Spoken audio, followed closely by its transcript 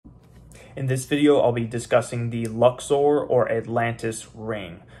In this video, I'll be discussing the Luxor or Atlantis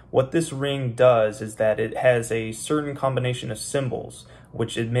ring. What this ring does is that it has a certain combination of symbols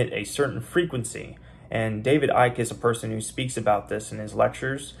which emit a certain frequency. And David Icke is a person who speaks about this in his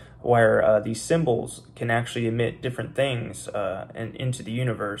lectures, where these symbols can actually emit different things into the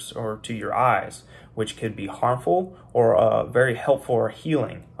universe or to your eyes, which could be harmful or very helpful or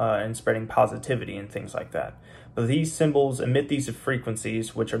healing and spreading positivity and things like that. But these symbols emit these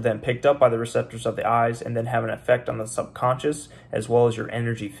frequencies, which are then picked up by the receptors of the eyes and then have an effect on the subconscious as well as your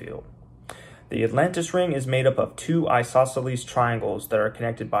energy field. The Atlantis ring is made up of two isosceles triangles that are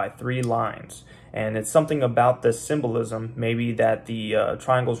connected by 3 lines. And it's something about this symbolism, maybe that the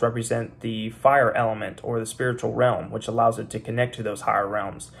triangles represent the fire element or the spiritual realm, which allows it to connect to those higher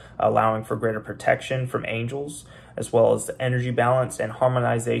realms, allowing for greater protection from angels, as well as the energy balance and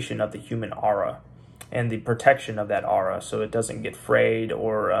harmonization of the human aura, and the protection of that aura so it doesn't get frayed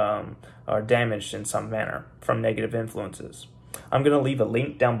or damaged in some manner from negative influences. I'm going to leave a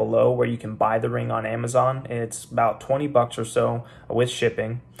link down below where you can buy the ring on Amazon. It's about 20 bucks or so with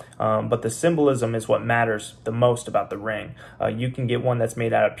shipping, but the symbolism is what matters the most about the ring. You can get one that's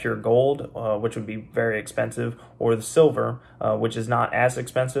made out of pure gold, which would be very expensive, or the silver, which is not as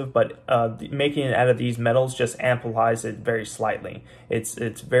expensive, but making it out of these metals just amplifies it very slightly. It's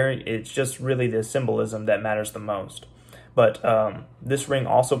just really the symbolism that matters the most. But this ring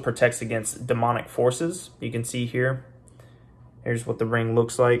also protects against demonic forces. You can see here. Here's what the ring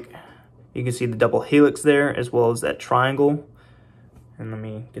looks like. You can see the double helix there, as well as that triangle. And let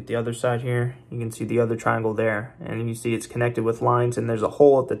me get the other side here. You can see the other triangle there. And you see it's connected with lines, and there's a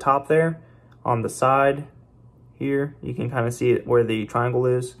hole at the top there. On the side here, you can kind of see it where the triangle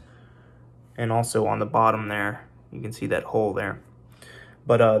is. And also on the bottom there, you can see that hole there.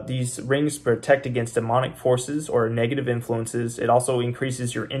 But these rings protect against demonic forces or negative influences. It also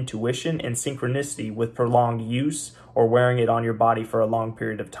increases your intuition and synchronicity with prolonged use or wearing it on your body for a long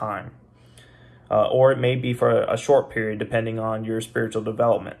period of time. Or it may be for a short period depending on your spiritual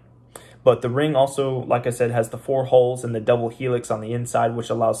development. But the ring also, like I said, has the 4 holes and the double helix on the inside, which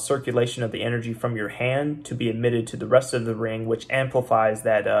allows circulation of the energy from your hand to be emitted to the rest of the ring, which amplifies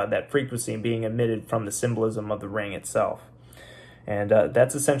that frequency being emitted from the symbolism of the ring itself. And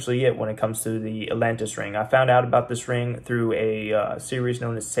that's essentially it when it comes to the Atlantis ring. I found out about this ring through a series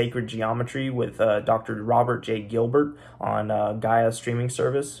known as Sacred Geometry with Dr. Robert J. Gilbert on Gaia streaming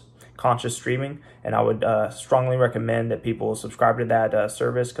service, Conscious Streaming. And I would strongly recommend that people subscribe to that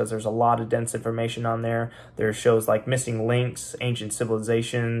service because there's a lot of dense information on there. There's shows like Missing Links, Ancient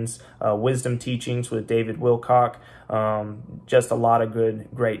Civilizations, Wisdom Teachings with David Wilcock. Just a lot of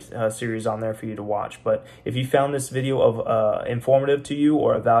great series on there for you to watch. But if you found this video of informative to you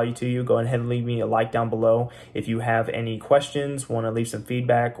or of value to you, go ahead and leave me a like down below. If you have any questions, want to leave some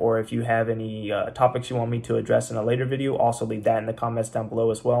feedback, or if you have any topics you want me to address in a later video, also leave that in the comments down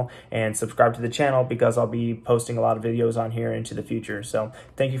below as well. And subscribe to the channel because I'll be posting a lot of videos on here into the future. So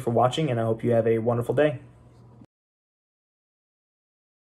thank you for watching, and I hope you have a wonderful day.